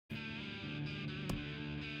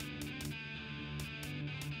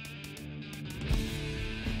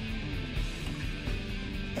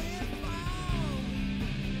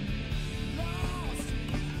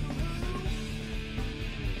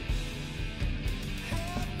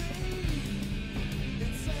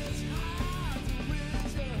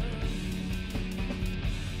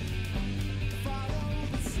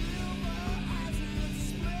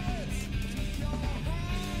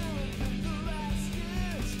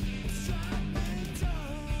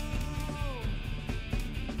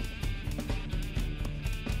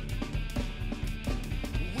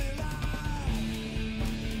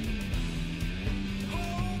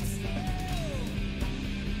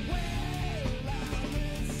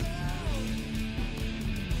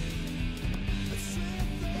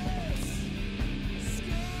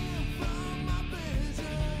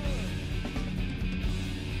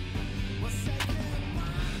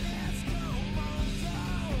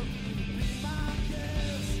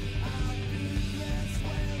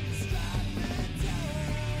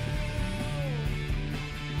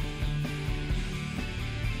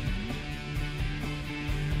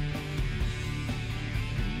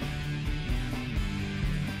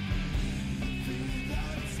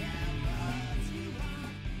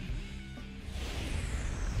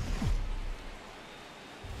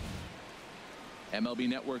MLB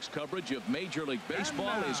Network's coverage of Major League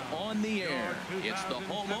Baseball is on the air. It's the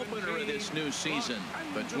home opener of this new season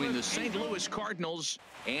between the St. Louis Cardinals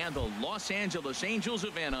and the Los Angeles Angels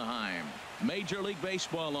of Anaheim. Major League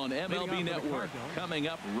Baseball on MLB Network coming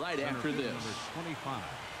up right after this. Number 25,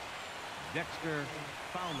 Dexter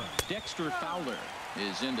Fowler. Dexter Fowler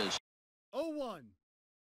is into 0-1.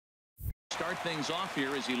 Start things off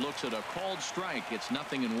here as he looks at a called strike. It's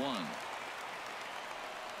 0-1.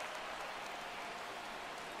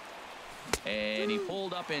 And he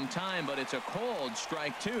pulled up in time, but it's a called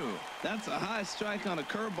strike two. That's a high strike on a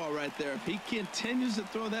curveball right there. If he continues to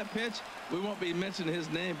throw that pitch, we won't be mentioning his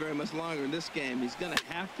name very much longer in this game. He's going to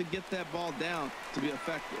have to get that ball down to be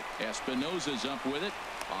effective. Espinosa's up with it.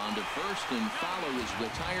 On to first, and Fowler is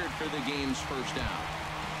retired for the game's first out.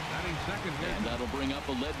 And that'll bring up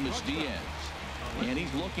Aledmus Diaz. And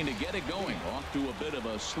he's looking to get it going. Off to a bit of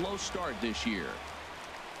a slow start this year.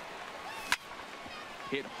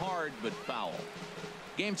 Hit hard but foul.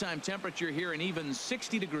 Game time temperature here an even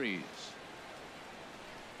 60 degrees.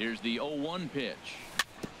 Here's the 0-1 pitch.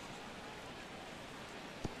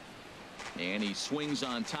 And he swings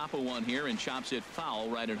on top of one here and chops it foul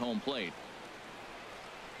right at home plate.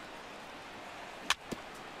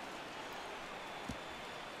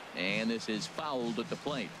 And this is fouled at the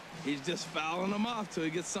plate. He's just fouling him off till he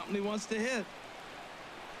gets something he wants to hit.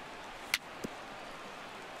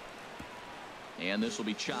 And this will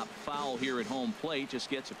be chopped foul here at home plate. Just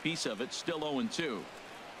gets a piece of it. Still 0-2.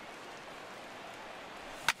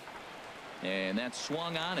 And that's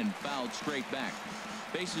swung on and fouled straight back.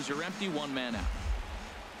 Bases are empty. One man out.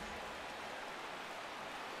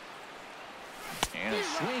 And a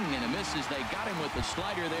swing and a miss as they got him with the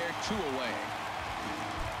slider there. 2 away.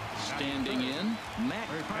 Standing in, Matt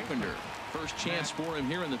Carpenter. First chance for him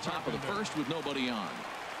here in the top of the first with nobody on.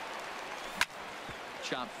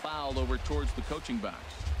 Chop foul over towards the coaching box.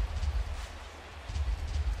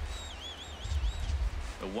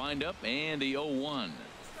 The windup and the 0-1.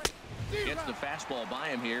 Gets the fastball by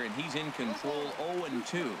him here, and he's in control.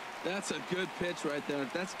 0-2. That's a good pitch right there.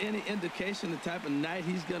 If that's any indication the type of night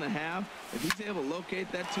he's going to have, if he's able to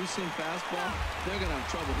locate that two-seam fastball, they're going to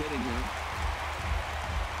have trouble hitting him.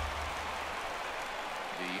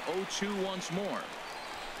 The 0-2 once more.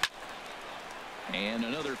 And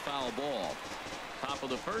another foul ball. Top of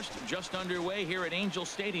the first, just underway here at Angel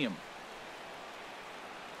Stadium.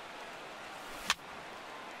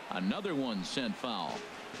 Another one sent foul.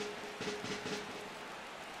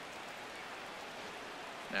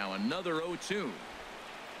 Now another 0-2.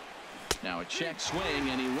 Now a check swing,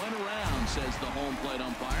 and he went around, says the home plate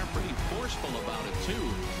umpire. Pretty forceful about it, too.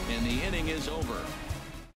 And the inning is over.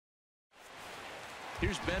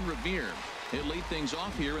 Here's Ben Revere. He'll lead things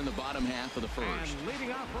off here in the bottom half of the first. And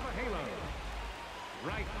leading off for the Halo,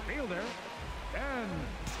 right fielder, Ben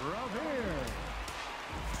Revere.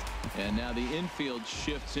 And now the infield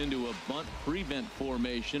shifts into a bunt prevent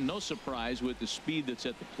formation. No surprise with the speed that's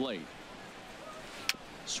at the plate.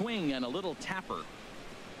 Swing and a little tapper.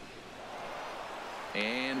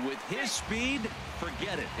 And with his speed,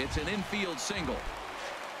 forget it. It's an infield single.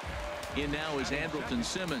 In now is Andrelton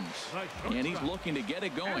Simmons, and he's looking to get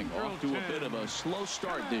it going. Off to a bit of a slow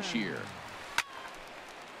start this year.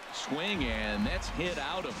 Swing, and that's hit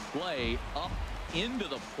out of play up into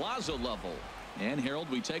the plaza level. And Harold,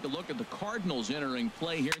 we take a look at the Cardinals entering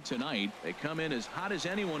play here tonight. They come in as hot as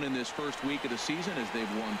anyone in this first week of the season as they've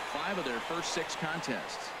won 5 of their first 6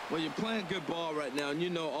 contests. Well, you're playing good ball right now, and you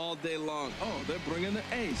know all day long, oh, they're bringing the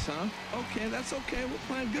ace, huh? Okay, that's okay. We're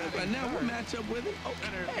playing good right now. We'll match up with it.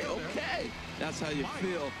 Okay, okay. That's how you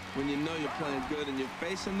feel when you know you're playing good and you're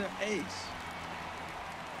facing their ace.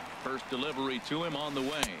 First delivery to him on the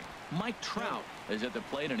way. Mike Trout is at the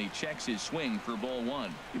plate, and he checks his swing for ball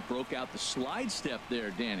 1. He broke out the slide step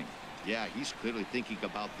there, Danny. Yeah, he's clearly thinking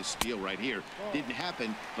about the steal right here. Didn't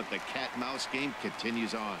happen, but the cat-mouse game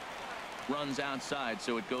continues on. Runs outside,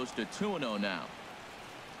 so it goes to 2-0 now.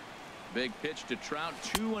 Big pitch to Trout,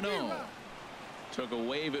 2-0. Took a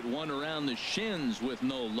wave at one around the shins with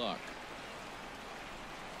no luck.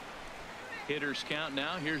 Hitters count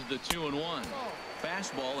now. Here's the 2-1.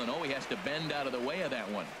 Fastball, and oh, he has to bend out of the way of that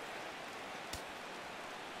one.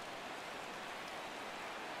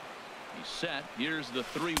 He's set. Here's the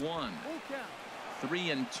 3-1.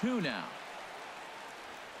 3-2 now.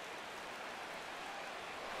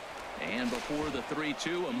 And before the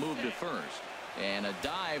 3-2, a move to first. And a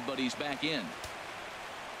dive, but he's back in.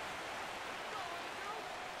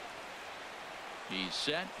 He's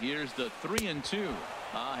set. Here's the 3-2.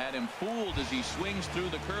 Had him fooled as he swings through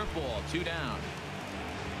the curveball. 2 down.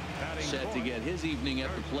 Set to get his evening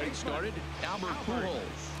at the plate started, Albert Pujols.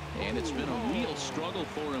 And it's been a real struggle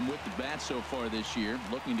for him with the bat so far this year,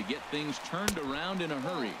 looking to get things turned around in a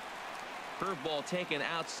hurry. Curveball taken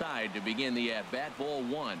outside to begin the at-bat. Ball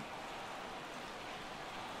one.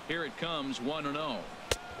 Here it comes, 1-0.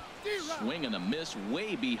 Swing and a miss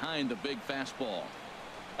way behind the big fastball.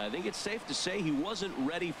 I think it's safe to say he wasn't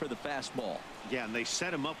ready for the fastball. Yeah, and they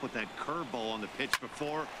set him up with that curveball on the pitch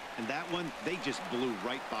before, and that one, they just blew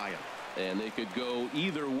right by him. And they could go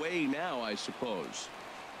either way now, I suppose.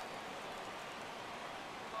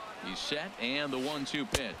 He's set, and the 1-2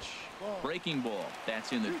 pitch. Breaking ball.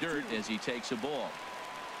 That's in the dirt as he takes a ball.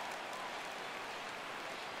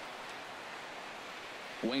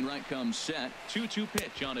 Wainwright comes set. 2-2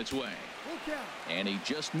 pitch on its way. And he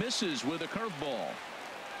just misses with a curveball.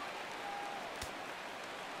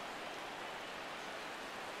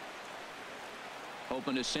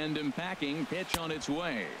 Hoping to send him packing. Pitch on its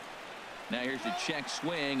way. Now here's the check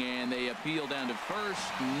swing, and they appeal down to first.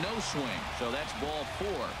 No swing. So that's ball 4.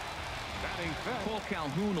 Cole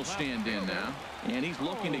Calhoun will stand in now, and he's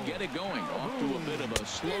looking to get it going. Off to a bit of a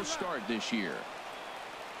slow start this year.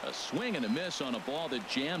 A swing and a miss on a ball that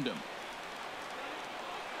jammed him.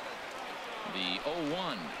 The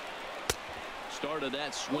 0-1. Started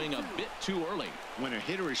that swing a bit too early. When a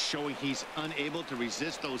hitter is showing he's unable to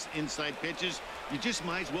resist those inside pitches, you just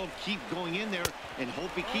might as well keep going in there and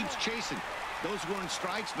hope he keeps chasing. Those weren't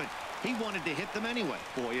strikes, but he wanted to hit them anyway.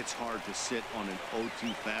 Boy, it's hard to sit on an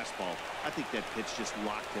 0-2 fastball. I think that pitch just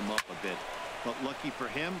locked him up a bit. But lucky for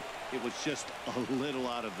him, it was just a little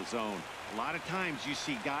out of the zone. A lot of times you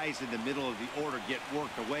see guys in the middle of the order get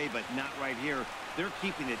worked away, but not right here. They're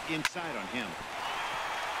keeping it inside on him.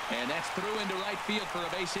 And that's through into right field for a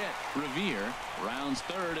base hit. Revere rounds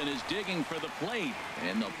third and is digging for the plate.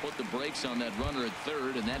 And they'll put the brakes on that runner at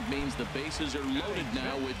third, and that means the bases are loaded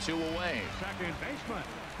now with 2 away. Second baseman.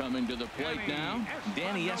 Coming to the plate now,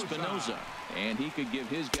 Danny Espinosa. And he could give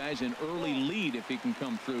his guys an early lead if he can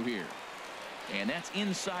come through here. And that's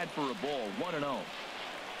inside for a ball. 1-0.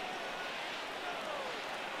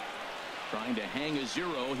 Trying to hang a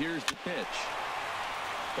 0. Here's the pitch.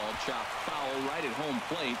 Ball chopped foul right at home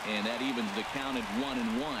plate, and that evens the count at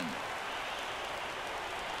 1-1.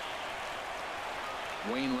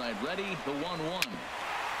 Wainwright ready, the 1-1.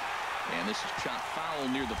 And this is chopped foul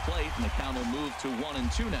near the plate, and the count will move to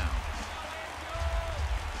 1-2 now.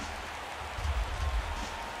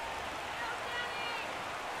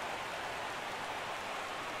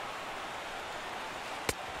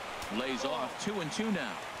 Lays off. 2-2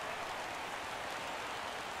 now.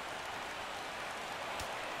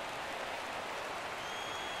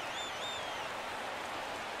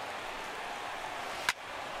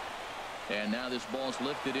 And now this ball's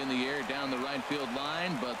lifted in the air down the right field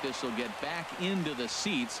line, but this will get back into the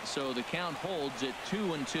seats, so the count holds at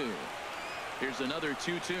 2-2. Here's another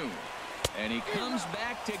 2-2. And he comes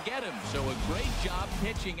back to get him, so a great job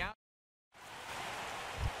pitching out.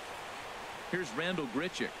 Here's Randall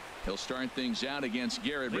Grichuk. He'll start things out against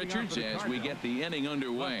Garrett Richards as we get the inning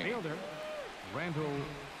underway. Randall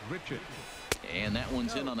Grichuk. And that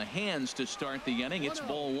one's in on the hands to start the inning. It's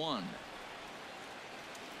ball 1.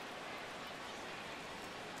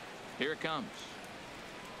 Here it comes.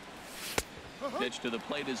 Pitch to the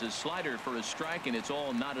plate is a slider for a strike, and it's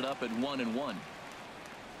all knotted up at 1-1.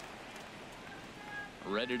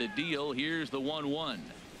 Ready to deal. Here's the 1-1.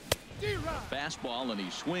 Fastball, and he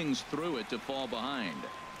swings through it to fall behind.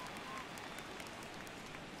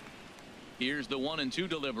 Here's the 1-2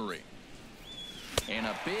 delivery. And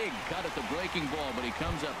a big cut at the breaking ball, but he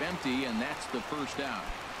comes up empty, and that's the first out.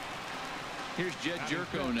 Here's Jed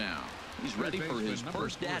Jerko now. He's ready for his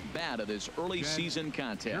first at-bat of this early season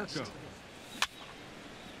contest.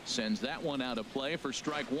 Sends that one out of play for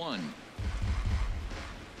strike 1.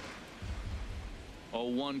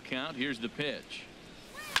 0-1 count. Here's the pitch.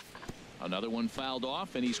 Another one fouled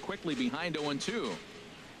off, and he's quickly behind 0-2.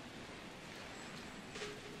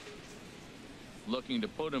 Looking to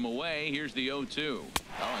put him away. Here's the 0-2.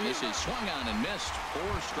 Oh, and this is swung on and missed. 4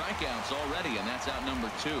 strikeouts already, and that's out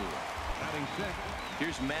number 2.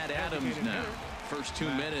 Here's Matt Adams now. First 2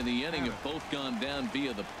 men in the inning have both gone down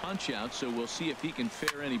via the punch out, so we'll see if he can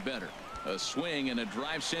fare any better. A swing and a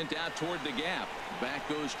drive sent out toward the gap. Back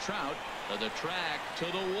goes Trout to the track, to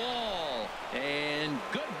the wall, and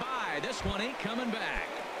goodbye. This one ain't coming back.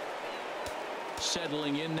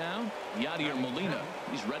 Settling in now, Yadier Molina.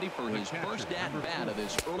 He's ready for his first at-bat of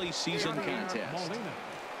this early season contest.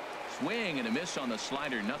 Swing and a miss on the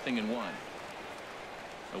slider, 0-1.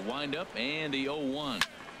 A windup and the 0-1.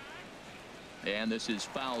 And this is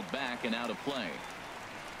fouled back and out of play.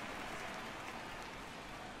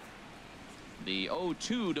 The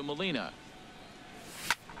 0-2 to Molina.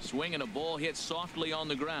 Swing and a ball hit softly on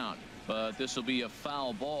the ground. But this will be a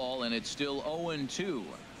foul ball, and it's still 0-2.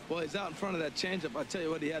 Well, he's out in front of that changeup. I tell you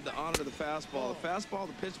what, he had to honor the fastball. The fastball,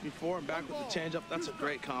 the pitch before, and back with the changeup. That's a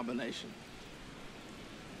great combination.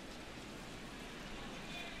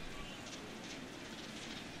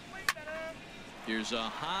 Here's a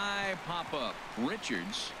high pop-up.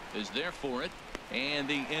 Richards is there for it, and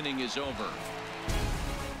the inning is over.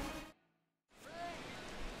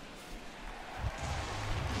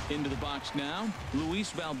 Into the box now,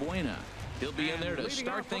 Luis Valbuena. He'll be in there to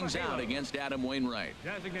start things out against Adam Wainwright.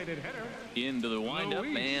 Designated hitter. Into the windup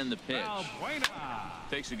Luis and the pitch. Valbuena.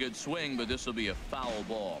 Takes a good swing, but this will be a foul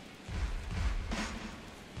ball.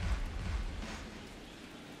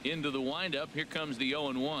 Into the windup. Here comes the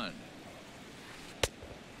 0-1.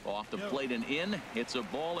 Off the plate and in. It's a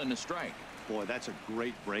ball and a strike. Boy, that's a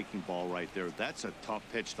great breaking ball right there. That's a tough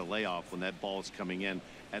pitch to lay off when that ball's coming in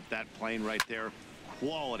at that plane right there.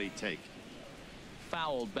 Quality take.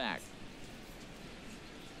 Fouled back.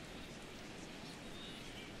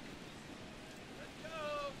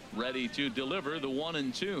 Ready to deliver the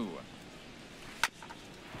 1-2.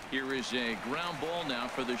 Here is a ground ball now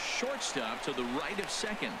for the shortstop to the right of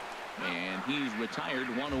second. And he's retired,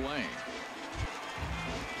 one away.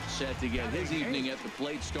 Set to get his evening at the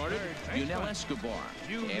plate started, Yunel Escobar.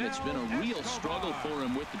 And it's been a real struggle for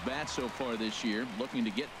him with the bat so far this year, looking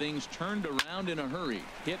to get things turned around in a hurry.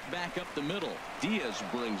 Hit back up the middle. Diaz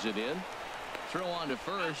brings it in. Throw on to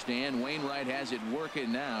first, and Wainwright has it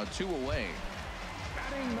working now, 2 away.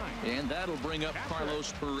 And that'll bring up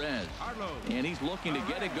Carlos Perez. And he's looking to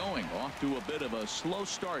get it going, off to a bit of a slow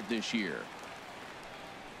start this year.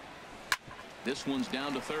 This one's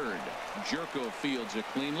down to third. Jerko fields it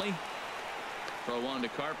cleanly. Throw on to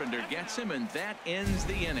Carpenter, gets him, and that ends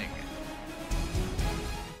the inning.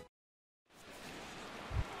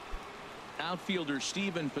 Outfielder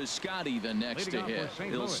Stephen Piscotty the next to hit.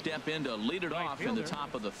 He'll step in to lead it off in the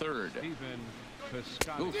top of the third.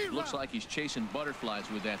 Oof, looks like he's chasing butterflies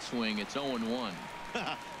with that swing. It's 0-1.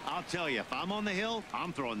 I'll tell you, if I'm on the hill,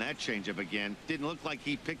 I'm throwing that changeup again. Didn't look like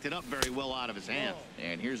he picked it up very well out of his hand.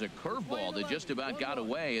 And here's a curveball that just about got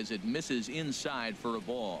away as it misses inside for a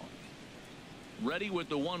ball. Ready with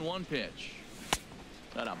the 1-1 pitch.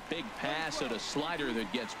 Got a big pass at a slider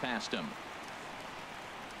that gets past him.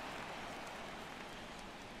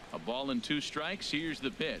 A ball and 2 strikes. Here's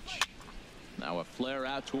the pitch. Now a flare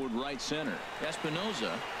out toward right center.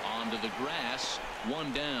 Espinoza onto the grass.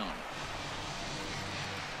 1 down.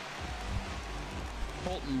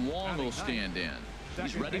 Colton Wong will stand in.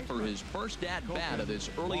 He's ready for his first at-bat of this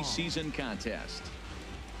early season contest.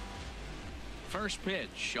 First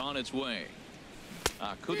pitch on its way.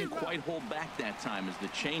 Couldn't quite hold back that time as the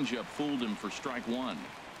changeup fooled him for strike 1.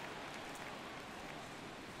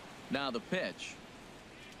 Now the pitch.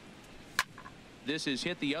 This is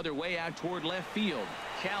hit the other way out toward left field.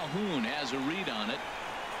 Calhoun has a read on it.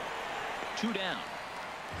 2 down.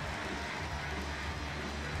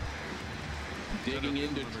 Digging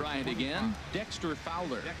in to try it again, Dexter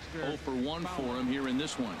Fowler. 0 for 1 for him here in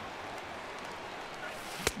this one.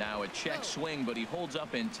 Now a check swing, but he holds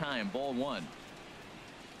up in time. Ball 1.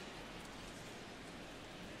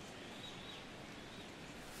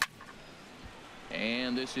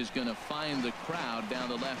 And this is going to find the crowd down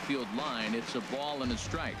the left field line. It's a ball and a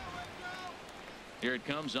strike. Here it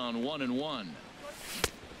comes on 1-1.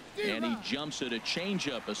 And he jumps at a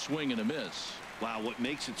changeup, a swing and a miss. Wow, what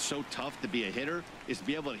makes it so tough to be a hitter is to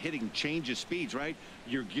be able to hitting change of speeds, right?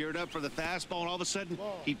 You're geared up for the fastball, and all of a sudden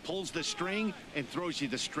he pulls the string and throws you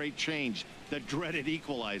the straight change, the dreaded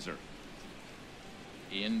equalizer.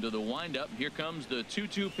 Into the windup. Here comes the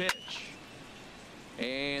 2-2 pitch.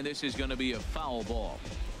 And this is going to be a foul ball.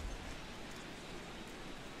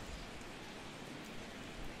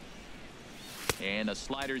 And a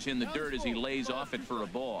slider's in the dirt as he lays off it for a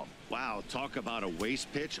ball. Wow, talk about a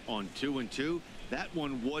waste pitch on 2-2. That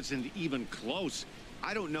one wasn't even close.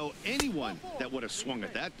 I don't know anyone that would have swung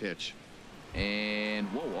at that pitch. And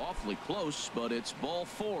whoa, awfully close, but it's ball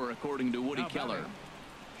 4 according to Woody Keller.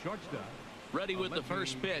 Shortstop. Ready with the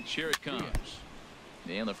first pitch. Here it comes.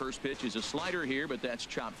 And the first pitch is a slider here, but that's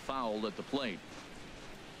chopped foul at the plate.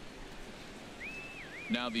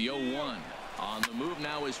 Now the 0-1. On the move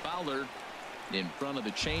now is Fowler in front of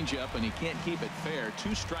the changeup, and he can't keep it fair.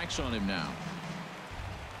 2 strikes on him now.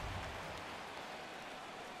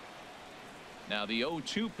 Now the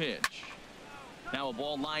 0-2 pitch. Now a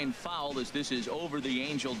ball line foul as this is over the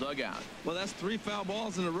Angel dugout. Well, that's 3 foul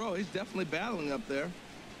balls in a row. He's definitely battling up there.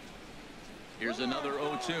 Here's another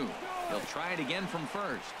 0-2. They'll try it again from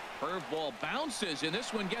first. Curveball bounces, and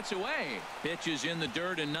this one gets away. Pitch is in the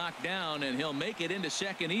dirt and knocked down, and he'll make it into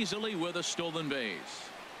second easily with a stolen base.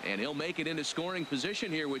 And he'll make it into scoring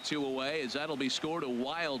position here with 2 away, as that'll be scored a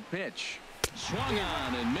wild pitch. Swung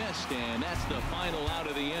on and missed, and that's the final out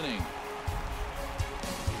of the inning.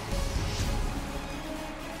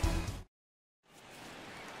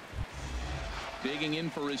 Digging in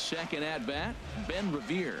for his second at-bat, Ben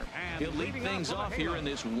Revere. He'll lead things off here in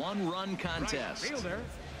this one-run contest. Right fielder,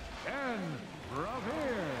 Ben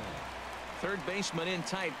Revere. Third baseman in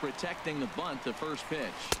tight, protecting the bunt. The first pitch.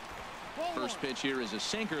 First pitch here is a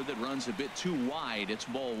sinker that runs a bit too wide. It's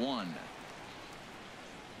ball 1.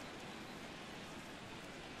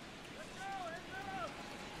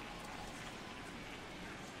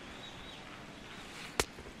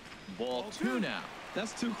 Ball 2 now.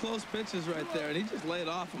 That's 2 close pitches right there, and he just laid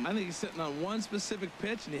off him. I think he's sitting on one specific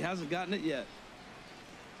pitch, and he hasn't gotten it yet.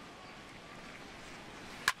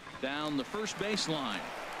 Down the first baseline.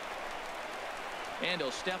 And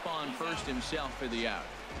he'll step on first himself for the out.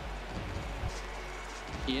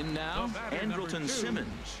 In now, Andrelton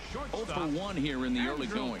Simmons. 0 for 1 here in the early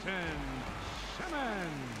going.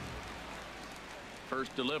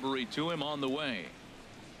 First delivery to him on the way.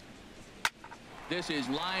 This is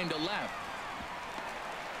line to left.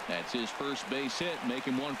 That's his first base hit, make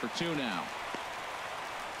him 1 for 2 now.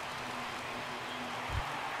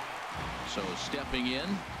 So stepping in,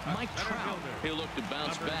 Mike Trout. He'll look to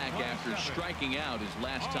bounce back after striking out his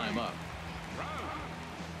last time up.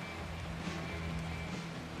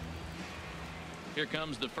 Here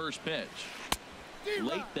comes the first pitch.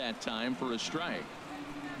 Late that time for a strike.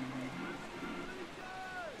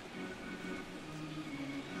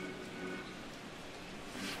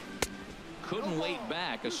 Couldn't wait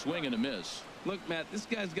back. A swing and a miss. Look, Matt, this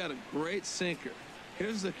guy's got a great sinker.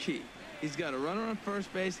 Here's the key. He's got a runner on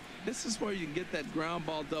first base. This is where you can get that ground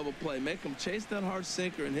ball double play. Make him chase that hard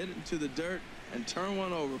sinker and hit it into the dirt and turn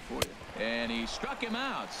one over for you. And he struck him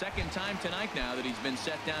out. Second time tonight now that he's been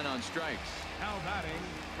set down on strikes. Now batting,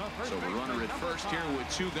 so a runner at first here with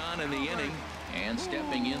 2 gone in the inning. And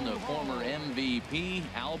stepping in, the former MVP,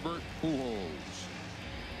 Albert Pujols.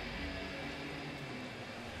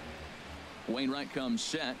 Wainwright comes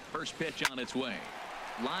set. First pitch on its way.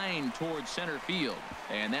 Line towards center field.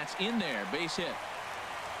 And that's in there. Base hit.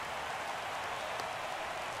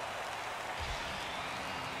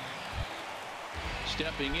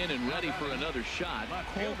 Stepping in and ready for another shot,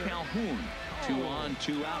 Cole Calhoun. 2 on,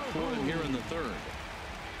 2 out for him here in the third.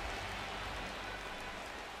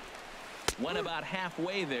 Went about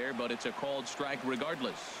halfway there, but it's a called strike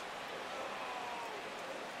regardless.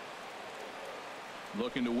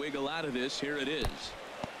 Looking to wiggle out of this. Here it is.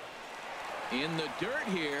 In the dirt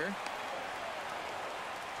here.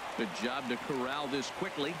 Good job to corral this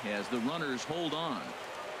quickly as the runners hold on.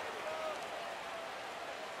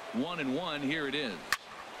 1-1. Here it is.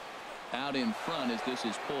 Out in front as this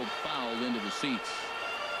is pulled foul into the seats.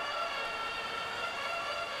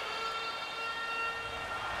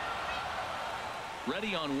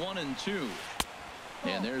 Ready on 1-2.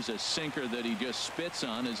 And there's a sinker that he just spits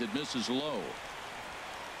on as it misses low.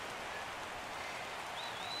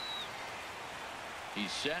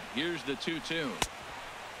 He's set. Here's the 2-2.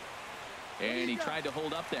 And he tried to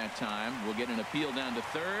hold up that time. We'll get an appeal down to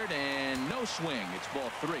third, and no swing. It's ball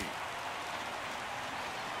 3.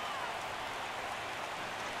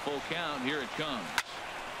 Full count. Here it comes.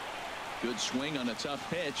 Good swing on a tough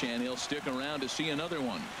pitch, and he'll stick around to see another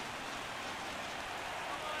one.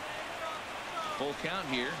 Full count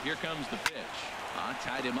here. Here comes the pitch.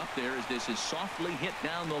 Tied him up there as this is softly hit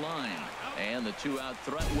down the line. And the 2-out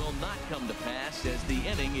threat will not come to pass as the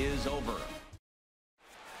inning is over.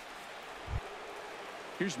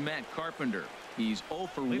 Here's Matt Carpenter. He's 0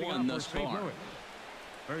 for 1 thus far.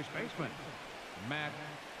 First baseman, Matt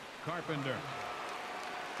Carpenter.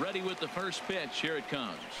 Ready with the first pitch. Here it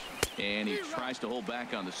comes. And he tries to hold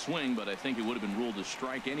back on the swing, but I think it would have been ruled a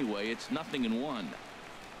strike anyway. It's 0-1.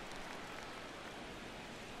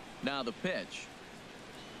 Now the pitch.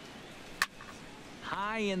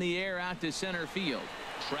 High in the air out to center field.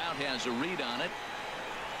 Trout has a read on it.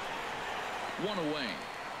 1 away.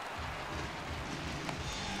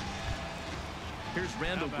 Here's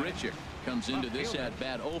Randall Grichuk. Comes into this at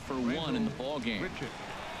bat 0 for 1 in the ball game.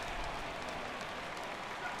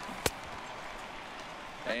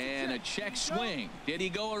 And a check swing. Did he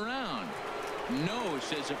go around? No,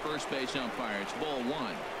 says the first base umpire. It's ball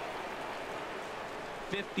 1.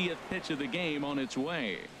 50th pitch of the game on its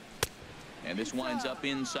way. And this winds up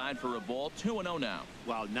inside for a ball. 2-0 now.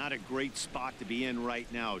 Wow, not a great spot to be in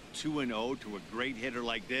right now. 2-0 to a great hitter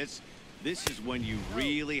like this. This is when you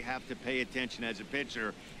really have to pay attention as a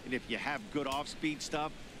pitcher. And if you have good off-speed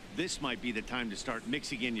stuff, this might be the time to start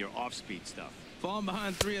mixing in your off-speed stuff. Falling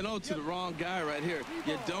behind 3-0 to the wrong guy right here.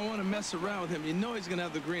 You don't want to mess around with him. You know he's going to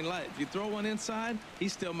have the green light. If you throw one inside, he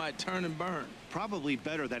still might turn and burn. Probably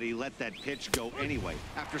better that he let that pitch go anyway.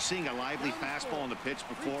 After seeing a lively fastball on the pitch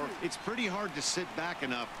before, it's pretty hard to sit back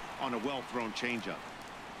enough on a well-thrown changeup.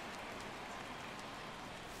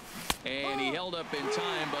 And he held up in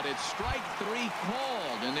time, but it's strike 3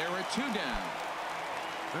 called, and there are 2 down.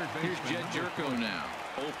 Here's Jed Jerko now.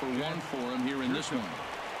 0 for 1 for him here in this one.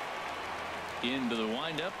 Into the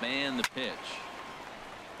windup and the pitch.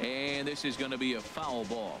 And this is going to be a foul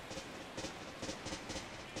ball.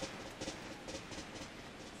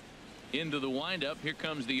 Into the windup. Here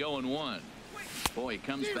comes the 0-1. Boy, he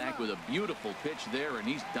comes back with a beautiful pitch there, and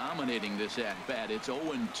he's dominating this at-bat. It's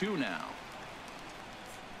 0-2 now.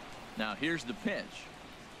 Now here's the pitch.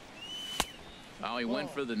 Oh, he went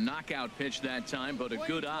for the knockout pitch that time, but a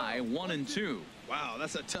good eye. 1-2. Wow,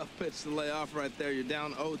 that's a tough pitch to lay off right there. You're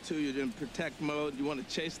down 0-2. You're in protect mode. You want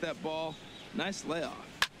to chase that ball. Nice layoff.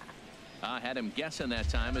 I had him guessing that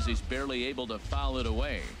time as he's barely able to foul it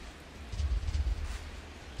away.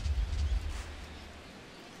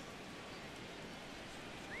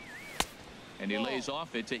 And he lays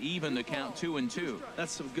off it to even the count 2-2.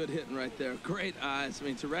 That's some good hitting right there. Great eyes. I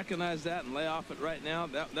mean, to recognize that and lay off it right now,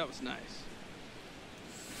 that was nice.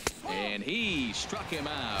 And he struck him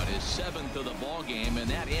out, his 7th of the ball game, and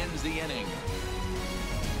that ends the inning.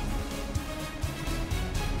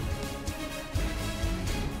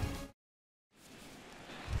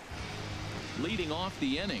 Leading off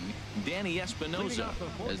the inning, Danny Espinosa,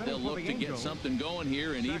 as they'll look to get something going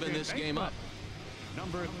here and even this game up.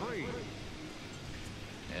 Number 3.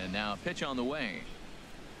 And now a pitch on the way.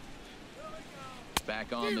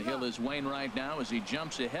 Back on the hill is Wainwright now as he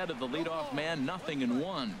jumps ahead of the leadoff man.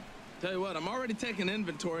 0-1. Tell you what, I'm already taking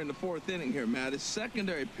inventory in the 4th inning here, Matt. His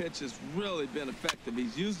secondary pitch has really been effective.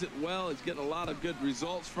 He's used it well. He's getting a lot of good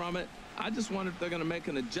results from it. I just wonder if they're going to make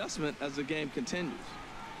an adjustment as the game continues.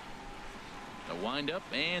 The windup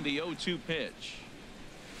and the 0-2 pitch.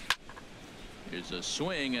 Here's a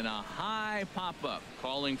swing and a high pop-up.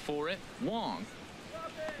 Calling for it, Wong.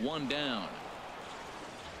 1 down.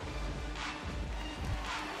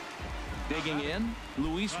 Digging in,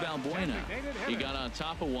 Luis Valbuena. He got on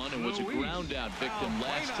top of one and was a ground out victim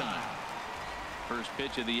last time. First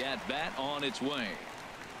pitch of the at-bat on its way.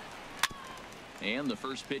 And the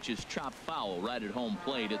first pitch is chopped foul right at home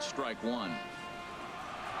plate. It's strike 1.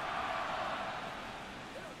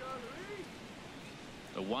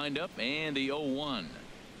 The windup and the 0-1.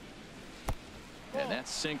 And that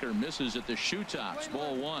sinker misses at the shoe tops.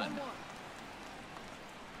 Ball 1.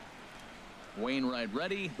 Wainwright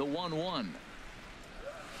ready. The 1-1.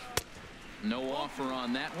 No offer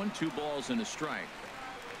on that one. 2 balls and a strike.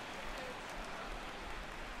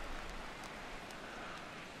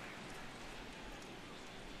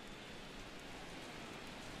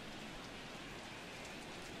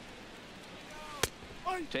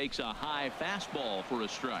 Takes a high fastball for a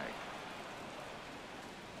strike.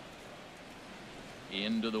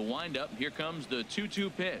 Into the windup. Here comes the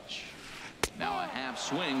 2-2 pitch. Now a half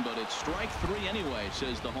swing, but it's strike 3 anyway,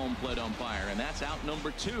 says the home plate umpire, and that's out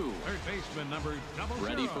number 2. Third baseman number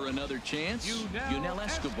Ready for another chance? Yunel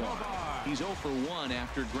Escobar. He's 0 for 1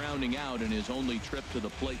 after grounding out in his only trip to the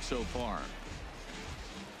plate so far.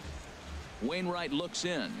 Wainwright looks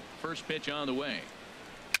in. First pitch on the way.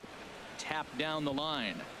 Tapped down the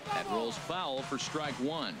line. That rolls foul for strike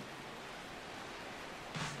 1.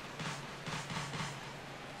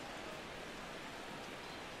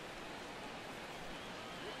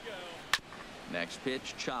 Next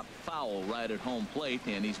pitch chopped foul right at home plate,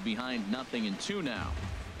 and he's behind 0-2 now.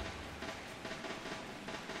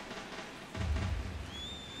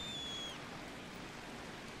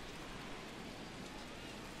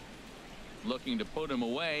 Looking to put him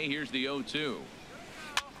away. Here's the 0-2.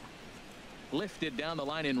 Lifted down the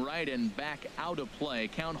line in right and back out of play.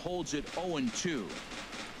 Count holds it 0-2.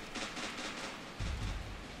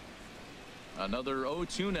 Another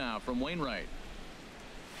 0-2 now from Wainwright.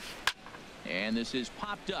 And this is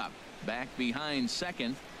popped up back behind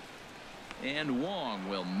second, and Wong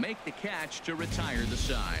will make the catch to retire the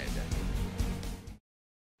side.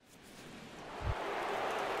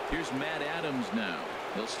 Here's Matt Adams now.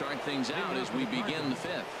 He'll start things out as we begin the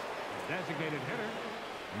 5th. Designated hitter,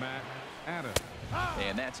 Matt Adams.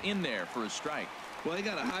 And that's in there for a strike. Well, he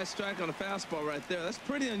got a high strike on a fastball right there. That's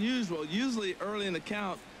pretty unusual. Usually early in the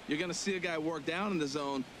count, you're going to see a guy work down in the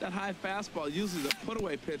zone. That high fastball usually is a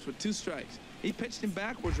put-away pitch with 2 strikes. He pitched him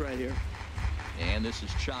backwards right here. And this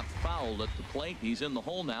is chopped foul at the plate. He's in the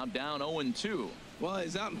hole now, down 0-2. Well,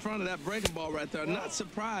 he's out in front of that breaking ball right there. Not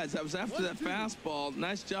surprised. I was after that fastball.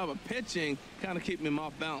 Nice job of pitching, kind of keeping him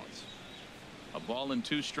off balance. A ball and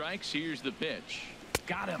 2 strikes. Here's the pitch.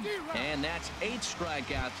 Got him. And that's 8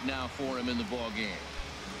 strikeouts now for him in the ball game.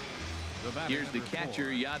 Here's the catcher,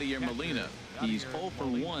 Yadier Molina. He's 0 for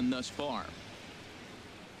 1 thus far.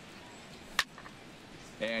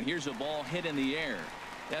 And here's a ball hit in the air.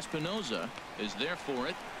 Espinoza is there for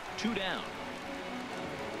it. 2 down.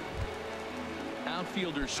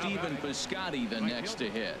 Outfielder Stephen Piscotty the next to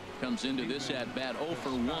hit. Comes into this at bat 0 for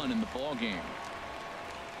 1 in the ball game.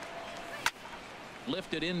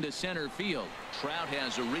 Lifted into center field. Trout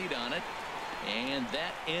has a read on it, and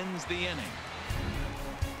that ends the inning.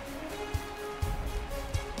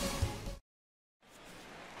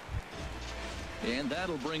 And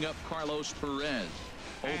that'll bring up Carlos Perez.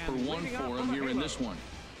 0 for 1 for him here in this one.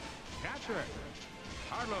 Catcher,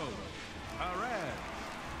 Carlos Perez.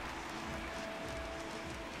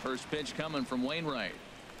 First pitch coming from Wainwright.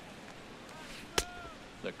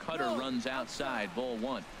 The cutter runs outside, ball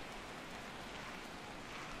 1.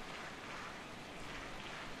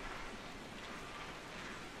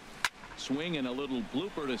 Swing and a little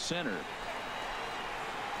blooper to center.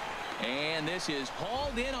 And this is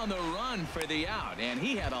hauled in on the run for the out. And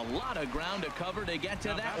he had a lot of ground to cover to get to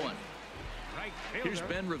that one. Here's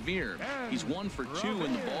Ben Revere. He's 1 for 2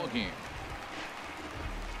 in the ball game.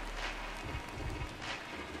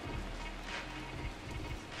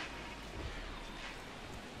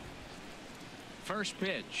 First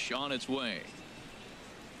pitch on its way.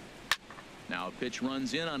 Now a pitch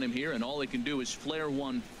runs in on him here, and all he can do is flare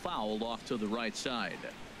one foul off to the right side.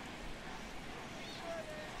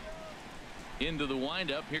 Into the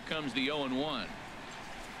windup. Here comes the 0-1.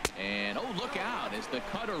 And oh, look out as the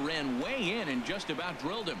cutter ran way in and just about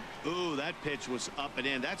drilled him. Ooh, that pitch was up and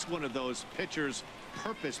in. That's one of those pitcher's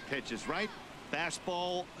purpose pitches, right?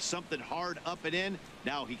 Fastball, something hard up and in.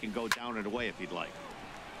 Now he can go down and away if he'd like.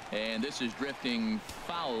 And this is drifting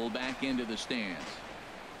foul back into the stands.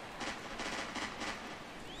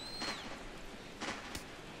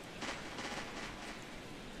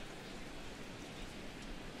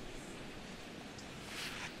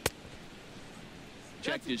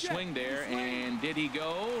 Checked his swing there, and did he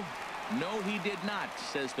go? No, he did not,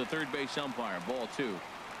 says the third base umpire. Ball 2.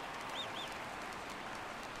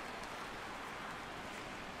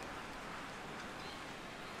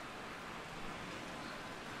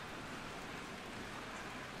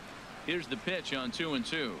 Here's the pitch on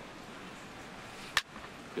 2-2.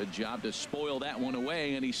 Good job to spoil that one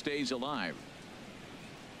away, and he stays alive.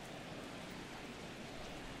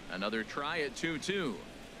 Another try at 2-2.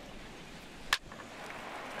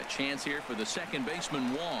 A chance here for the second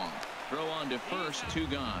baseman, Wong. Throw on to first, 2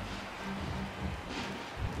 gone.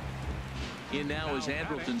 In now is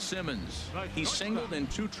Andrelton Simmons. He's singled in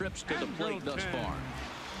 2 trips to the plate thus far.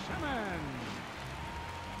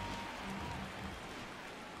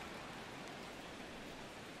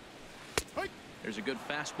 There's a good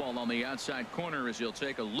fastball on the outside corner as he'll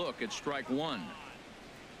take a look at strike 1.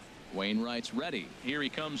 Wainwright's ready. Here he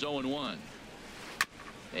comes, 0-1.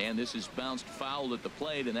 And this is bounced foul at the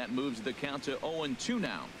plate, and that moves the count to 0-2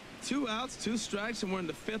 now. 2 outs, 2 strikes, and we're in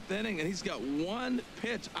the 5th inning, and he's got 1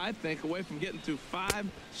 pitch, I think, away from getting through 5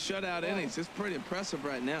 shutout innings. It's pretty impressive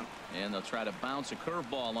right now. And they'll try to bounce a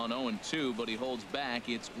curveball on 0-2, but he holds back.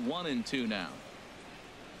 It's 1-2 now.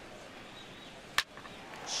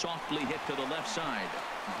 Softly hit to the left side.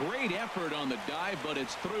 Great effort on the dive, but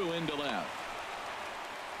it's through into left.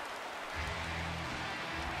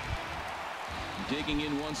 Digging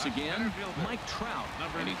in once again, Mike Trout,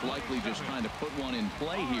 and he's likely just trying to put one in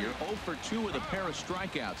play here. 0 for 2 with a pair of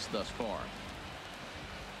strikeouts thus far.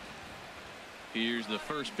 Here's the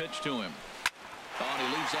first pitch to him. Oh, and he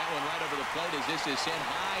leaves that one right over the plate as this is sent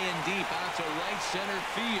high and deep out to right center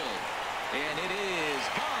field. And it is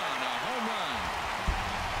gone, a home run.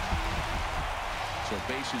 So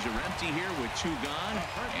bases are empty here with 2 gone,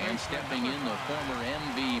 and stepping in the former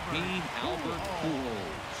MVP, Albert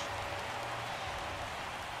Pujols.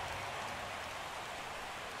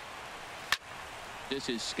 This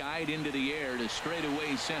is skied into the air to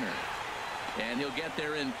straightaway center. And he'll get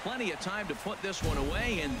there in plenty of time to put this one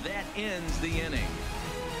away, and that ends the inning.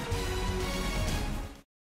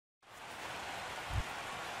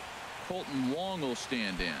 Colton Wong will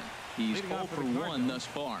stand in. He's 0 for 1 thus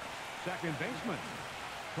far. Second baseman,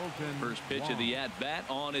 Colton First pitch Wong. of the at-bat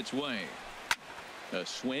on its way. A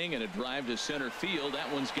swing and a drive to center field. That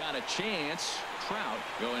one's got a chance. Trout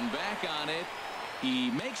going back on it.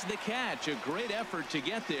 He makes the catch. A great effort to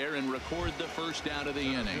get there and record the first out of the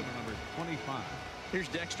inning. Number 25. Here's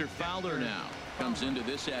Dexter Fowler now. Comes into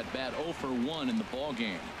this at bat 0 for 1 in the ball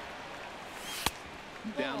game.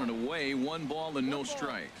 Down and away, 1 ball and no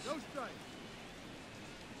strikes.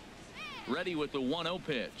 Ready with the 1-0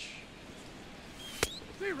 pitch.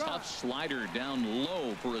 Tough slider down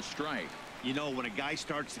low for a strike. You know, when a guy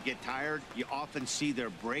starts to get tired, you often see their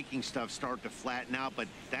breaking stuff start to flatten out, but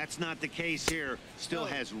that's not the case here. Still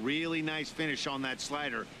has really nice finish on that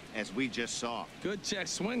slider, as we just saw. Good check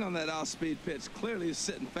swing on that off-speed pitch. Clearly a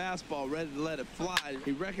sitting fastball ready to let it fly.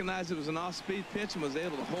 He recognized it was an off-speed pitch and was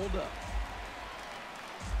able to hold up.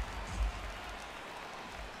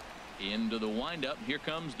 Into the windup. Here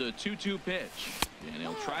comes the 2-2 pitch. And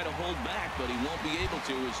he'll try to hold back, but he won't be able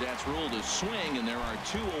to, as that's ruled a swing, and there are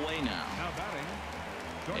 2 away now. Now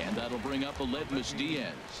batting. And that'll bring up Aledmus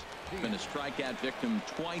Diaz. Been a strikeout victim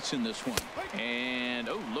twice in this one. And,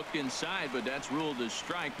 oh, looked inside, but that's ruled a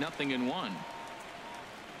strike. 0-1.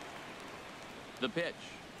 The pitch.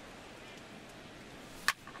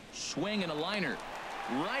 Swing and a liner.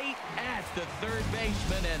 Right at the third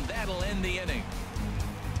baseman, and that'll end the inning.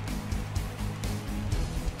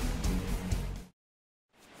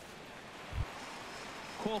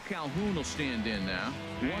 Cole Calhoun will stand in now.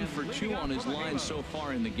 1 for 2 on his line so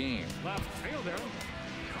far in the game. Left fielder,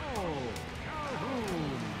 Cole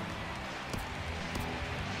Calhoun.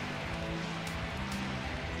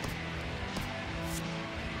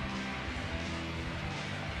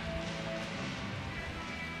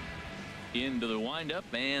 Into the windup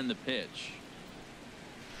and the pitch.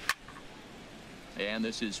 And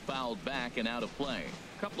this is fouled back and out of play.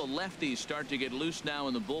 A couple of lefties start to get loose now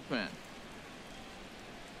in the bullpen.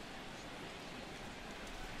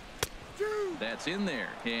 That's in there,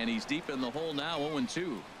 and he's deep in the hole now.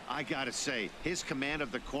 0-2. I gotta say, his command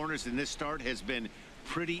of the corners in this start has been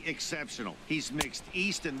pretty exceptional. He's mixed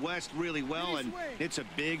east and west really well, and it's a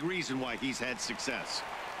big reason why he's had success.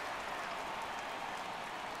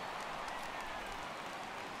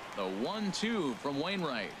 The 1-2 from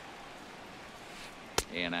Wainwright.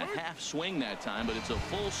 And a half swing that time, but it's a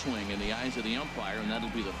full swing in the eyes of the umpire, and that'll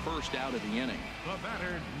be the first out of the inning. The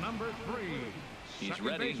batter, number 3. He's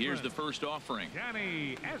ready. Here's the first offering.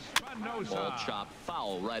 Danny Espinosa. Ball chopped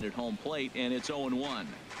foul right at home plate, and it's 0-1.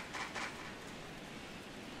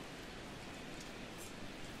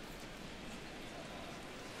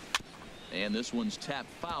 And this one's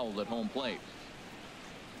tapped foul at home plate.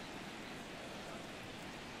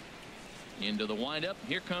 Into the windup.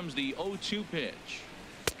 Here comes the 0-2 pitch.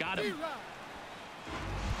 Got him.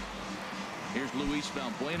 Here's Luis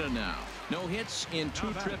Valbuena now. No hits in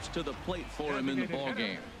 2 trips to the plate for him in the ball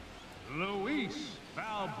game. Luis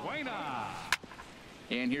Valbuena.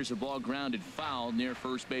 And here's a ball grounded foul near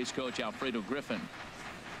first base coach Alfredo Griffin.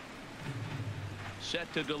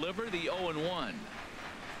 Set to deliver the 0-1.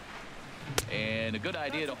 And a good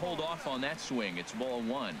idea to hold off on that swing. It's ball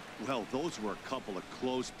 1. Well, those were a couple of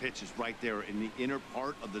close pitches right there in the inner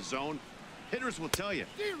part of the zone. Hitters will tell you,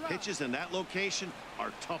 pitches in that location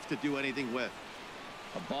are tough to do anything with.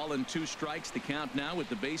 A ball and 2 strikes. The count now with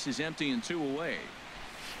the bases empty and 2 away.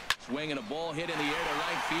 Swing and a ball hit in the air to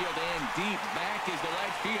right field, and deep back is the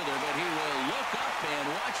right fielder, but he will look up and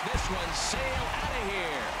watch this one sail out of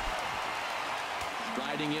here.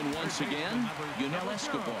 Striding in once again, Yunel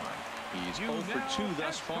Escobar. He's 0 for 2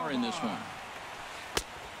 thus far in this one.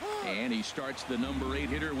 And he starts the number 8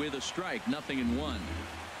 hitter with a strike. 0-1.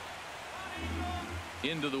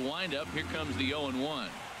 Into the windup. Here comes the 0-1.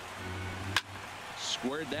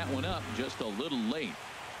 Squared that one up just a little late.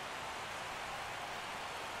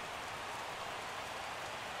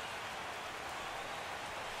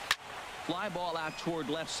 Fly ball out toward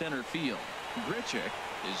left center field. Grichuk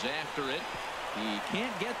is after it. He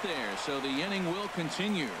can't get there, so the inning will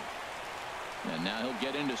continue. And now he'll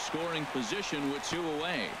get into scoring position with 2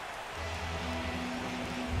 away.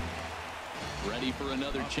 Ready for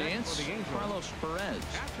another chance? Carlos Perez.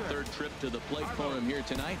 3rd trip to the plate for him here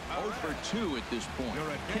tonight. 0 for 2 at this point.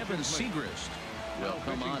 Kevin Segrist will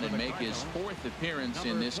come on and make his 4th appearance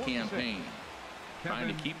in this campaign.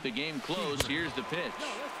 Trying to keep the game close. Here's the pitch.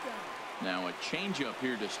 Now a changeup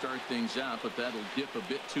here to start things out, but that'll dip a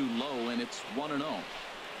bit too low, and it's 1-0.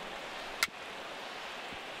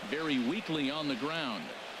 Very weakly on the ground,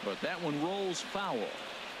 but that one rolls foul.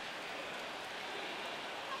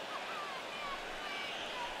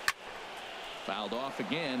 Fouled off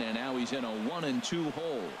again, and now he's in a 1-2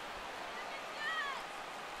 hole.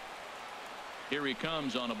 Here he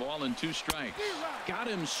comes on a ball and 2 strikes. Got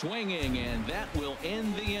him swinging, and that will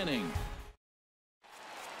end the inning.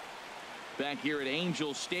 Back here at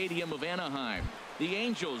Angel Stadium of Anaheim, The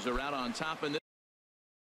Angels are out on top in this.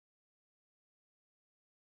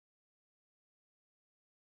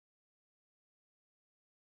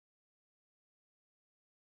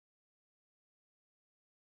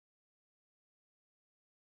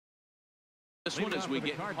 This one as we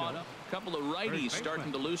get caught up. A couple of righties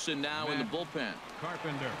starting to loosen now in the bullpen.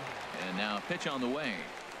 Carpenter. And now a pitch on the way.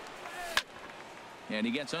 And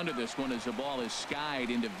he gets under this one as the ball is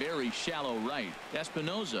skied into very shallow right.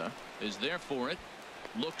 Espinoza is there for it.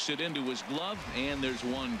 Looks it into his glove, and there's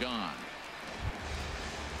one gone.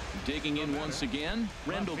 Digging in once again,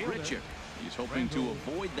 Rendell Grichuk. He's hoping to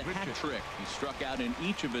avoid the hat trick. He struck out in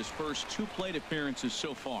each of his first 2 plate appearances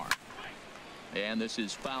so far. And this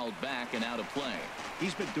is fouled back and out of play.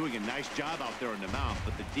 He's been doing a nice job out there in the mound,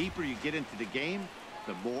 but the deeper you get into the game,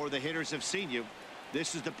 the more the hitters have seen you.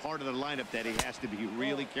 This is the part of the lineup that he has to be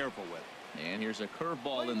really careful with. And here's a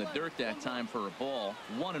curveball in the dirt that time for a ball.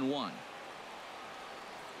 1-1.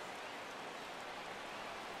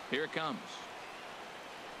 Here it comes.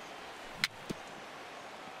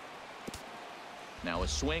 Now a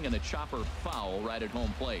swing and a chopper foul right at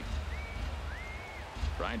home plate.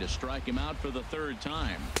 Trying to strike him out for the 3rd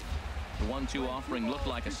time. The 1-2 offering looked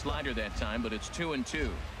like a slider that time, but it's 2-2.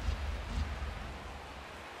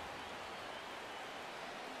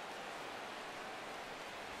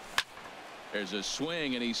 There's a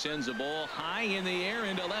swing, and he sends a ball high in the air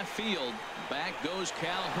into left field. Back goes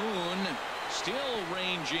Calhoun, still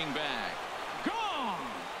ranging back. Gone!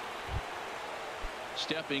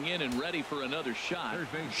 Stepping in and ready for another shot,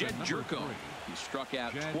 Jed Jerko. He struck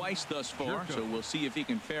out twice thus far, so we'll see if he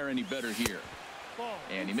can fare any better here.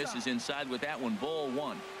 And he misses inside with that one. Ball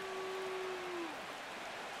 1.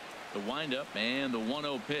 The windup and the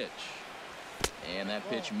 1-0 pitch. And that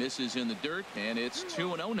pitch misses in the dirt, and it's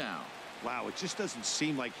 2-0 now. Wow, it just doesn't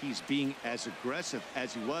seem like he's being as aggressive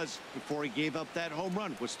as he was before he gave up that home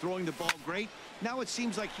run. Was throwing the ball great. Now it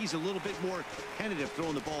seems like he's a little bit more tentative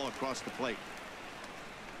throwing the ball across the plate.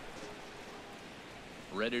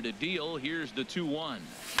 Ready to deal. Here's the 2-1.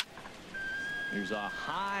 Here's a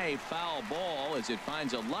high foul ball as it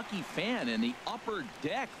finds a lucky fan in the upper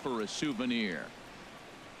deck for a souvenir.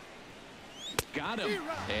 Got him.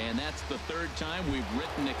 And that's the 3rd time we've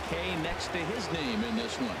written a K next to his name in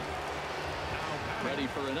this one. Ready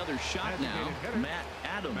for another shot now. Matt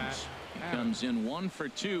Adams. He comes in 1 for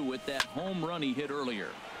 2 with that home run he hit earlier.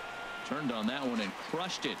 Turned on that one and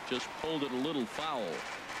crushed it. Just pulled it a little foul.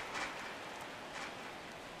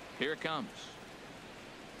 Here it comes.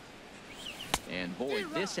 And boy,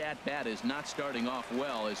 this at-bat is not starting off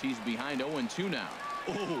well as he's behind 0-2 now.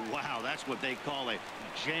 Oh, wow, that's what they call a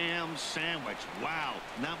jam sandwich. Wow,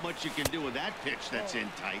 not much you can do with that pitch that's in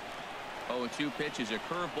tight. 0-2 pitch is a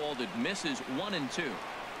curveball that misses 1-2.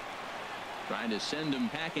 Trying to send him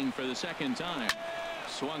packing for the 2nd time.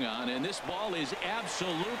 Swung on, and this ball is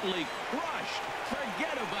absolutely crushed.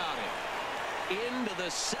 Forget about it. Into the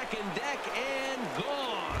 2nd deck and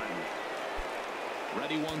gone.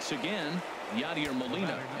 Ready once again, Yadier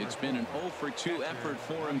Molina. It's been an 0 for 2 effort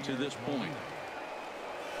for him to this point.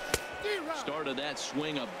 Started that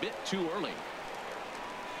swing a bit too early.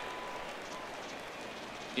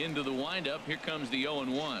 Into the windup. Here comes the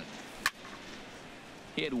 0-1.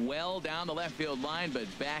 Hit well down the left field line, but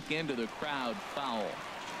back into the crowd. Foul.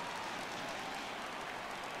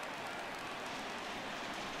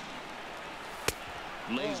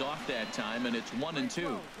 Lays off that time, and it's 1-2.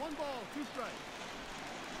 1 ball, 2 strikes.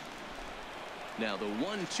 Now the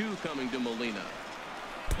 1-2 coming to Molina.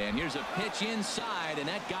 And here's a pitch inside, and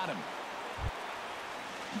that got him.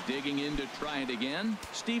 Digging in to try it again.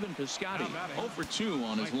 Stephen Piscotty, 0 for 2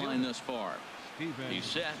 on his line thus far. He's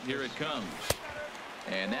set. Here it comes.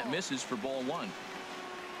 And that misses for ball 1.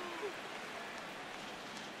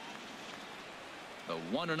 The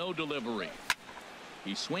 1-0 delivery.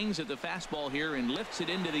 He swings at the fastball here and lifts it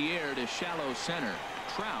into the air to shallow center.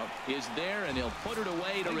 Trout is there, and he'll put it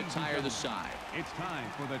away to retire the side. It's time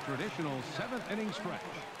for the traditional 7th inning stretch.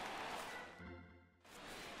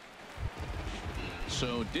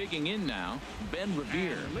 So digging in now, Ben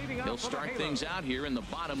Revere. He'll start things out here in the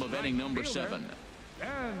bottom of inning number 7.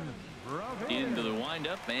 Into the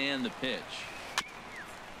windup and the pitch.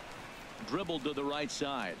 Dribbled to the right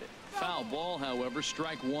side. Foul ball, however,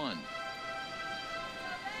 strike 1.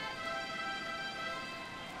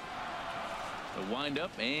 The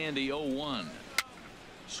windup and the 0-1.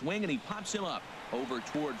 Swing, and he pops him up over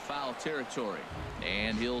toward foul territory.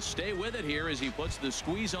 And he'll stay with it here as he puts the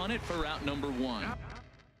squeeze on it for out number 1.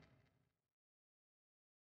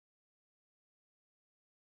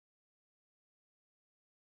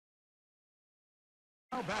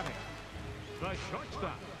 Now batting, the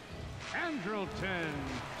shortstop, Andrelton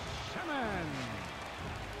Simmons.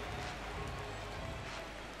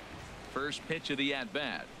 First pitch of the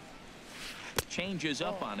at-bat. Changes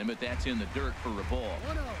up on him, but that's in the dirt for a ball.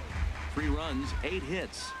 3 runs, 8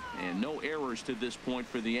 hits, and no errors to this point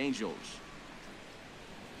for the Angels.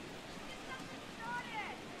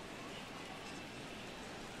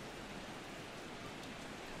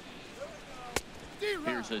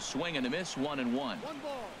 Here's a swing and a miss, 1-1. 1 ball,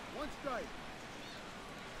 1 strike.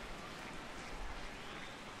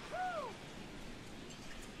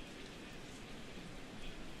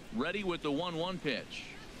 Ready with the 1-1 pitch.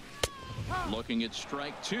 Looking at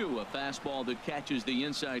strike 2, a fastball that catches the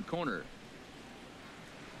inside corner.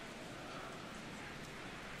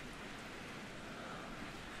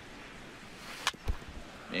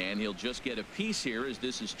 And he'll just get a piece here as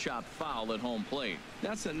this is chopped foul at home plate.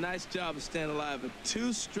 That's a nice job of staying alive. A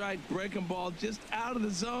 2-strike breaking ball just out of the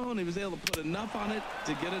zone. He was able to put enough on it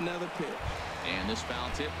to get another pitch. And this foul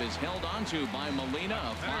tip is held onto by Molina.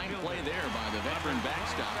 A fine play there by the veteran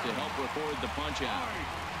backstop to help record the punch out.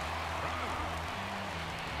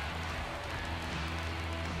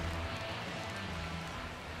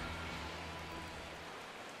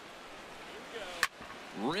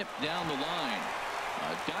 Ripped down the line.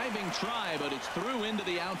 A diving try, but it's through into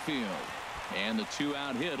the outfield. And the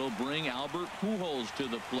 2-out hit will bring Albert Pujols to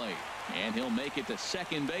the plate. And he'll make it to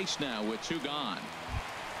second base now with 2 gone.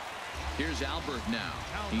 Here's Albert now.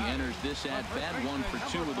 He enters this at-bat 1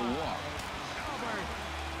 for 2 with a walk.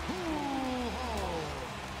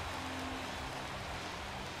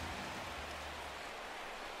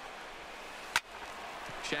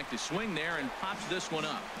 Check the swing there and pops this one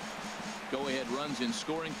up. Go-ahead runs in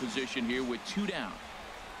scoring position here with 2 down.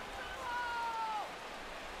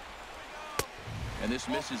 And this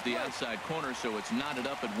misses the outside corner, so it's knotted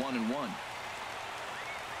up at 1-1.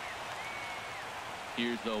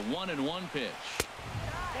 Here's the 1-1 pitch.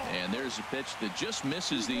 And there's a pitch that just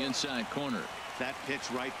misses the inside corner. That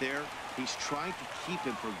pitch right there, he's trying to keep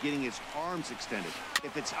him from getting his arms extended.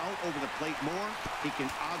 If it's out over the plate more, he can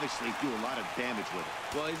obviously do a lot of damage with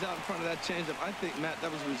it. Well, he's out in front of that changeup. I think, Matt,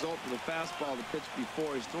 that was a result of the fastball the pitch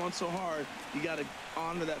before. He's throwing so hard, you got to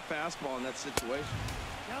honor that fastball in that situation.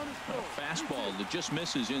 A fastball that just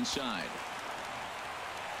misses inside.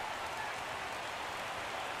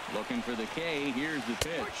 Looking for the K. Here's the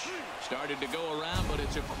pitch. Started to go around, but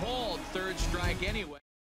it's a called 3rd strike anyway.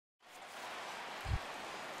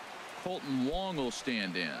 Colton Wong will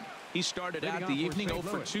stand in. He started out the evening 0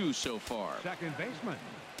 for 2 so far. Second baseman,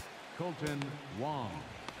 Colton Wong.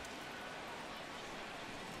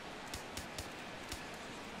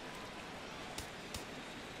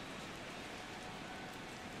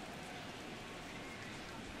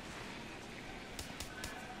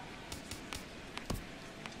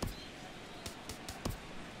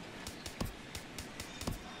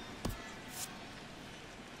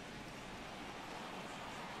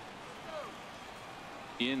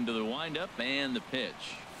 Into the windup and the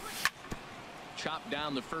pitch. Chopped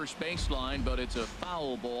down the first baseline, but it's a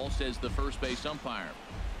foul ball, says the first base umpire.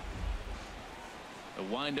 The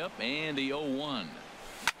windup and the 0-1.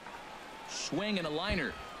 Swing and a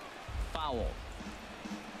liner. Foul.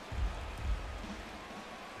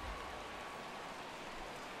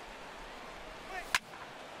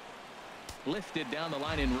 Lifted down the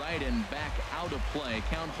line in right and back out of play.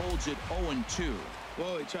 Count holds it 0-2.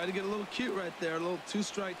 Whoa, he tried to get a little cute right there. A little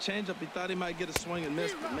 2-strike changeup. He thought he might get a swing and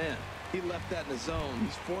miss, but man, he left that in the zone.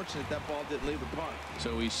 He's fortunate that ball didn't leave the park.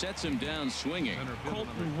 So he sets him down swinging.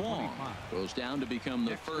 Colton Wong goes down to become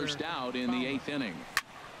the first out in the 8th inning.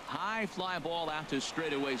 High fly ball out to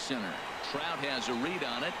straightaway center. Trout has a read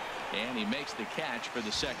on it, and he makes the catch for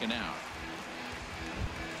the second out.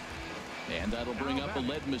 And that'll bring up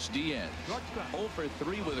Aledmus Diaz. 0 for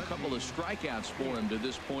 3 with a couple of strikeouts for him to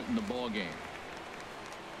this point in the ball game.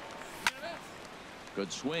 Good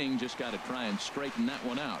swing, just got to try and straighten that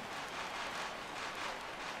one out.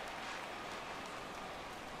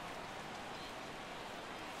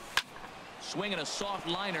 Swinging a soft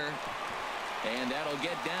liner, and that'll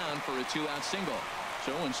get down for a 2-out single.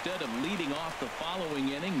 So instead of leading off the following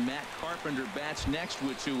inning, Matt Carpenter bats next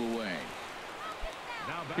with 2 away.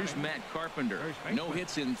 Here's Matt Carpenter. No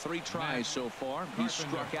hits in 3 tries so far. He's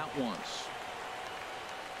struck out once.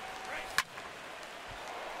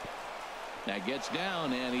 That gets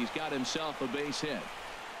down, and he's got himself a base hit.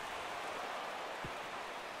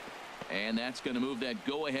 And that's going to move that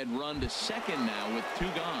go-ahead run to second now with 2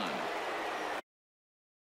 gone.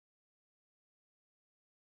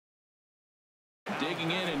 Digging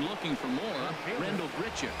in and looking for more, Rendell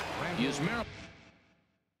Grichuk. He is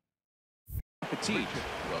Petit.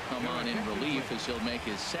 A come on in relief as he'll make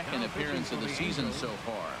his second appearance of the season so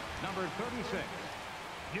far. Number 36,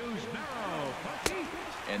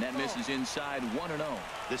 and that misses inside 1-0.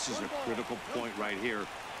 This is a critical point right here.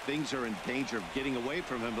 Things are in danger of getting away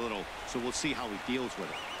from him a little, so we'll see how he deals with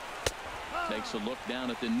it. Takes a look down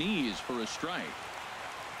at the knees for a strike.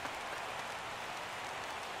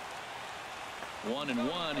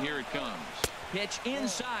 1-1. Here it comes. Pitch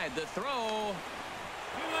inside. The throw.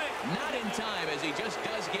 Not in time, as he just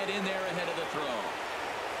does get in there ahead of the throw.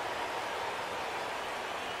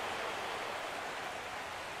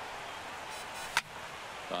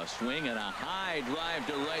 A swing and a high drive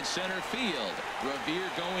to right center field. Revere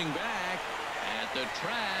going back at the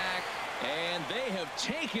track, and they have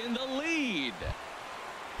taken the lead.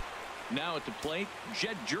 Now at the plate,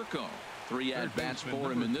 Jed Jerko. 3 at-bats for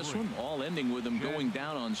him in this one, all ending with him going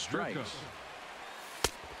down on strikes.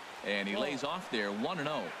 And he lays off there,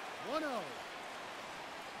 1-0. 1-0.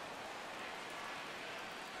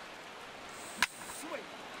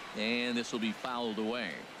 And this will be fouled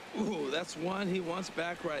away. Ooh, that's one he wants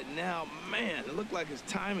back right now. Man, it looked like his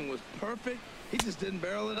timing was perfect. He just didn't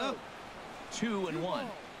barrel it up. 2-1. 1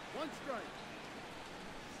 strike.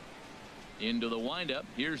 Into the windup.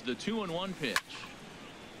 Here's the 2-1 pitch.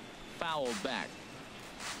 Fouled back.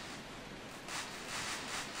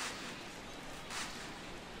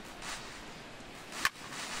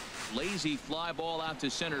 Lazy fly ball out to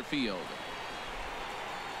center field.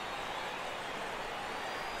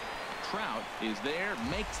 Trout is there,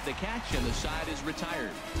 makes the catch, and the side is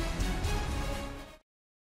retired.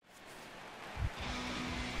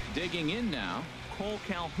 Digging in now, Cole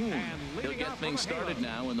Calhoun. He'll get things started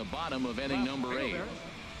now in the bottom of inning number 8.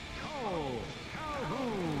 Cole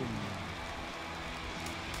Calhoun.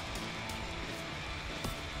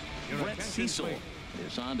 Brett Cecil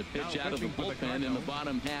is on to pitch out of the bullpen in the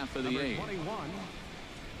bottom half of the 8th. 21,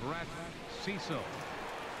 Brett Cecil.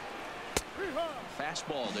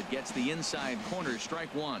 Fastball that gets the inside corner,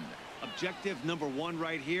 strike 1. Objective number 1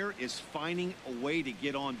 right here is finding a way to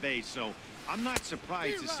get on base, so I'm not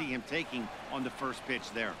surprised to see him taking on the first pitch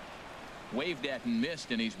there. Waved at and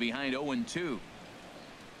missed, and he's behind 0-2.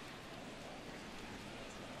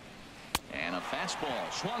 And a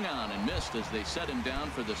fastball swung on and missed as they set him down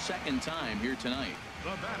for the second time here tonight.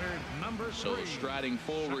 The batter, number 3. So striding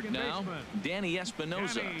forward now, Danny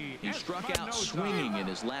Espinosa. He struck out swinging in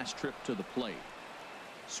his last trip to the plate.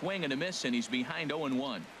 Swing and a miss, and he's behind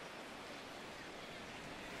 0-1.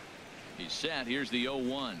 He's set. Here's the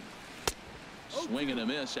 0-1. Swing and a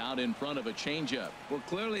miss out in front of a changeup. Well,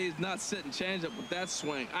 clearly he's not sitting changeup with that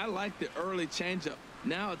swing. I like the early changeup.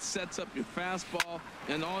 Now it sets up your fastball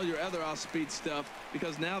and all your other off-speed stuff,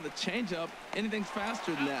 because now the changeup, anything's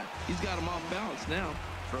faster than that. He's got him off balance now.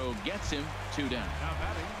 Throw gets him, 2 down.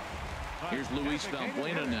 Here's Luis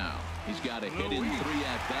Valbuena now. He's got a hit in 3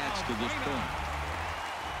 at-bats to this point.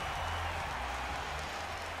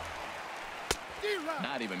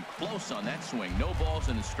 Not even close on that swing. No balls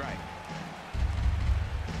and a strike.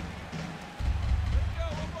 Let's go,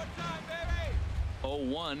 one more time,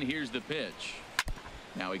 baby. 0-1. Here's the pitch.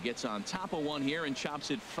 Now he gets on top of one here and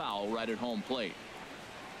chops it foul right at home plate.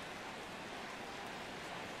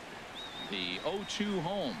 The 0-2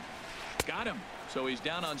 home. Got him. So he's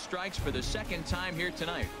down on strikes for the second time here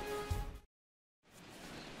tonight.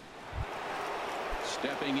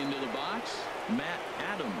 Stepping into the box, Matt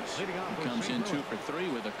Adams. He comes in 2 for 3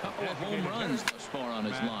 with a couple of home runs thus far on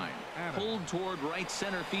his line. Pulled toward right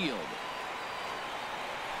center field.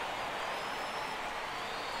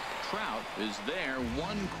 Trout is there,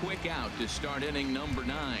 1 quick out to start inning number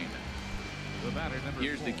 9.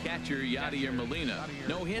 Here's the catcher, Yadier Molina.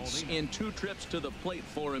 No hits in 2 trips to the plate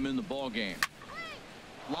for him in the ballgame.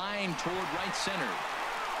 Line toward right center.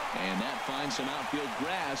 And that finds some outfield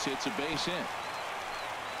grass. It's a base hit.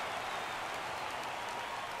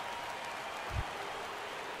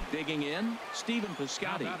 Digging in, Stephen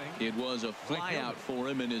Piscotty. It was a fly out for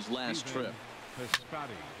him in his last trip.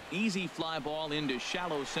 Easy fly ball into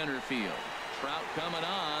shallow center field. Trout coming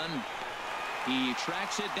on. He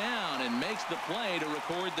tracks it down and makes the play to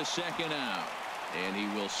record the second out. And he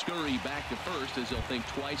will scurry back to first as he'll think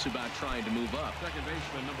twice about trying to move up. Second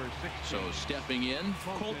baseman number 16. So stepping in,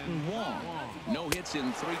 Colton Wong. No hits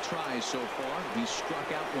in 3 tries so far. He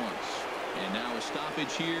struck out once. And now a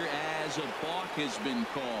stoppage here as a balk has been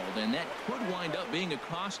called. And that could wind up being a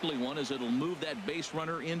costly one, as it'll move that base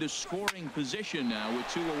runner into scoring position now with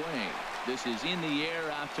 2 away. This is in the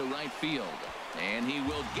air out to right field. And he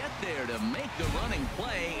will get there to make the running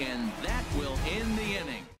play, and that will end the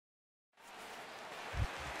inning.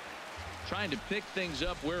 Trying to pick things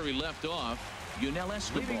up where he left off. Yunel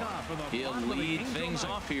Escobar. He'll lead things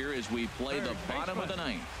off here as we play the bottom of the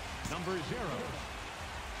ninth. Number 0.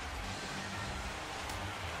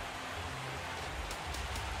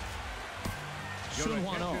 Soon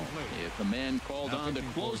 1-0. If the man called on to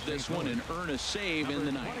close this one and earn a save in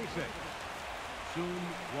the ninth. Soon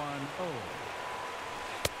 1-0.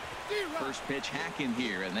 First pitch hacking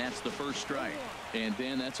here, and that's the first strike. And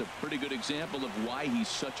Ben, that's a pretty good example of why he's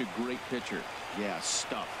such a great pitcher. Yeah,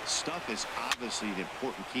 stuff. Stuff is obviously an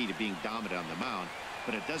important key to being dominant on the mound,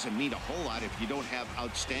 but it doesn't mean a whole lot if you don't have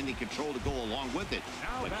outstanding control to go along with it.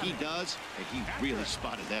 But he does, and he really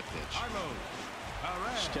spotted that pitch.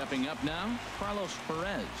 Stepping up now, Carlos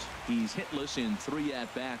Perez. He's hitless in 3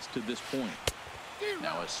 at-bats to this point.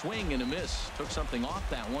 Now a swing and a miss. Took something off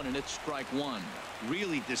that one, and it's strike 1.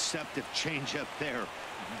 Really deceptive changeup there.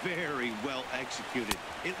 Very well executed.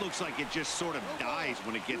 It looks like it just sort of dies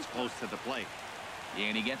when it gets close to the plate.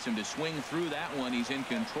 And he gets him to swing through that one. He's in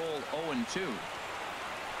control, 0-2.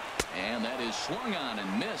 And that is swung on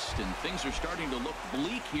and missed, and things are starting to look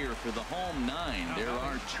bleak here for the home 9. There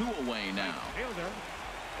are 2 away now.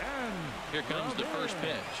 Here comes the first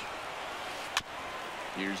pitch.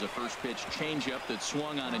 Here's a first pitch changeup that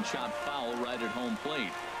swung on and chopped foul right at home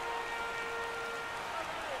plate.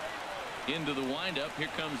 Into the windup. Here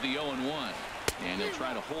comes the 0-1. And he'll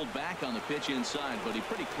try to hold back on the pitch inside, but he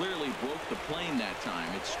pretty clearly broke the plane that time.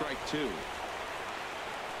 It's strike 2.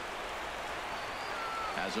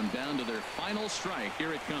 Has them down to their final strike.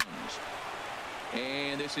 Here it comes.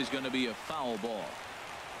 And this is going to be a foul ball.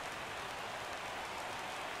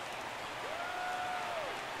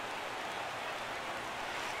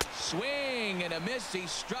 Swing and a miss. He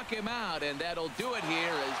struck him out, and that'll do it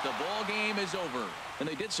here as the ball game is over. And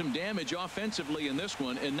they did some damage offensively in this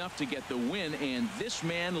one, enough to get the win, and this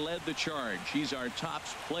man led the charge. He's our top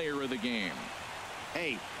player of the game.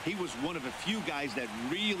 Hey, he was one of a few guys that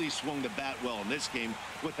really swung the bat well in this game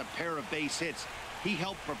with a pair of base hits. He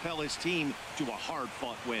helped propel his team to a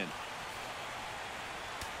hard-fought win.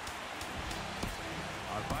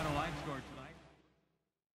 Our final line score tonight.